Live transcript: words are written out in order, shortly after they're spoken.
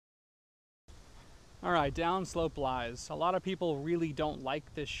All right, downslope lies. A lot of people really don't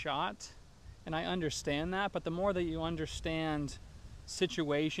like this shot, and I understand that, but the more that you understand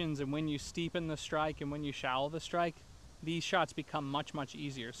situations and when you steepen the strike and when you shallow the strike, these shots become much, much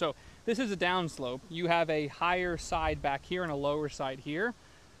easier. So this is a downslope. You have a higher side back here and a lower side here.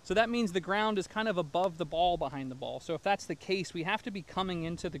 So that means the ground is kind of above the ball behind the ball. So if that's the case, we have to be coming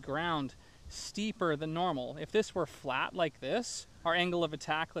into the ground steeper than normal. If this were flat like this, our angle of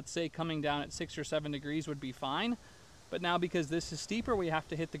attack, let's say coming down at 6 or 7 degrees would be fine. But now because this is steeper, we have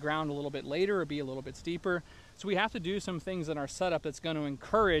to hit the ground a little bit later or be a little bit steeper. So we have to do some things in our setup that's going to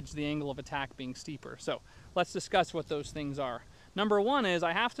encourage the angle of attack being steeper. So let's discuss what those things are. Number one is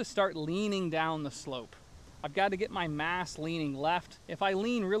I have to start leaning down the slope. I've got to get my mass leaning left. If I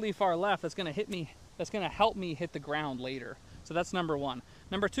lean really far left, that's going to help me hit the ground later. So that's number one.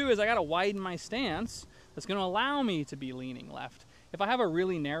 Number two is I got to widen my stance. That's going to allow me to be leaning left. If I have a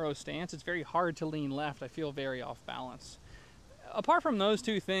really narrow stance, it's very hard to lean left. I feel very off balance. Apart from those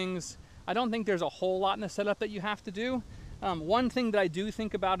two things, I don't think there's a whole lot in the setup that you have to do. One thing that I do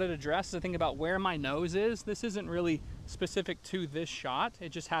think about at address is I think about where my nose is. This isn't really specific to this shot. It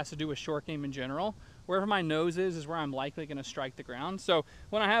just has to do with short game in general. Wherever my nose is where I'm likely going to strike the ground. So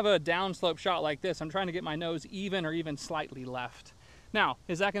when I have a downslope shot like this, I'm trying to get my nose even or even slightly left. Now,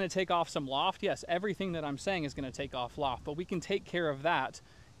 is that going to take off some loft? Yes, everything that I'm saying is going to take off loft, but we can take care of that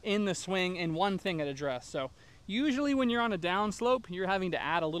in the swing in one thing at address. So usually when you're on a downslope, you're having to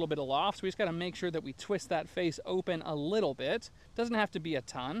add a little bit of loft. So we just got to make sure that we twist that face open a little bit. Doesn't have to be a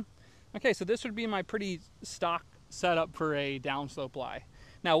ton. Okay, so this would be my pretty stock setup for a downslope lie.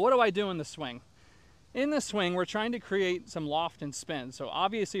 Now, what do I do in the swing? In the swing, we're trying to create some loft and spin. So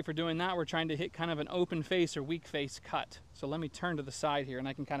obviously if we're doing that, we're trying to hit kind of an open face or weak face cut. So let me turn to the side here and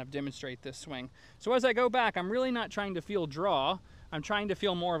I can kind of demonstrate this swing. So as I go back, I'm really not trying to feel draw. I'm trying to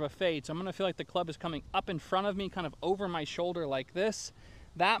feel more of a fade. So I'm gonna feel like the club is coming up in front of me, kind of over my shoulder like this.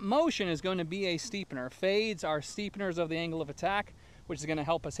 That motion is going to be a steepener. Fades are steepeners of the angle of attack, which is gonna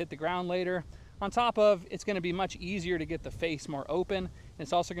help us hit the ground later. On top of, it's going to be much easier to get the face more open, and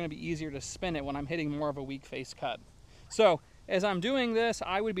it's also going to be easier to spin it when I'm hitting more of a weak face cut. So as I'm doing this,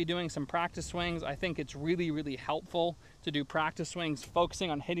 I would be doing some practice swings. I think it's really, really helpful to do practice swings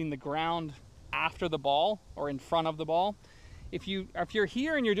focusing on hitting the ground after the ball or in front of the ball. If you're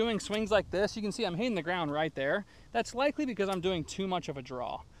here and you're doing swings like this, you can see I'm hitting the ground right there. That's likely because I'm doing too much of a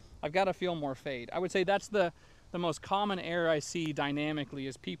draw. I've got to feel more fade. I would say that's the most common error I see dynamically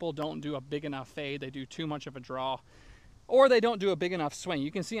is people don't do a big enough fade. They do too much of a draw, or they don't do a big enough swing.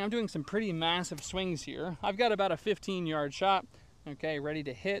 You can see I'm doing some pretty massive swings here. I've got about a 15-yard shot. Okay, ready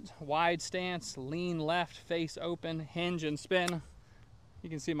to hit, wide stance, lean left, face open, hinge and spin. You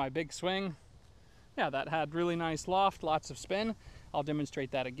can see my big swing. Yeah, that had really nice loft, lots of spin. I'll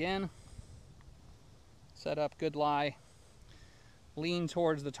demonstrate that again. Set up, good lie. Lean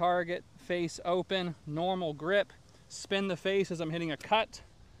towards the target, face open, normal grip, spin the face as I'm hitting a cut,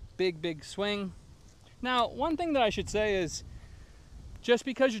 big, big swing. Now, one thing that I should say is just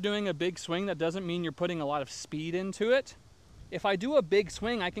because you're doing a big swing, that doesn't mean you're putting a lot of speed into it. If I do a big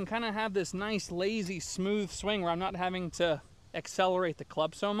swing, I can kind of have this nice, lazy, smooth swing where I'm not having to accelerate the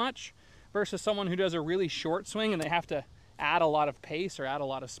club so much versus someone who does a really short swing and they have to add a lot of pace or add a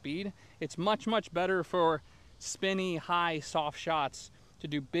lot of speed. It's much, much better for spinny, high, soft shots to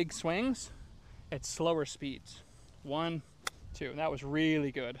do big swings at slower speeds. 1, 2, that was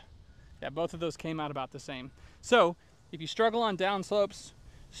really good. Yeah, both of those came out about the same. So if you struggle on downslopes,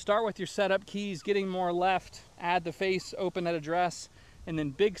 start with your setup keys, getting more left, add the face open at address, and then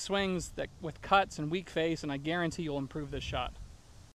big swings with cuts and weak face, and I guarantee you'll improve this shot.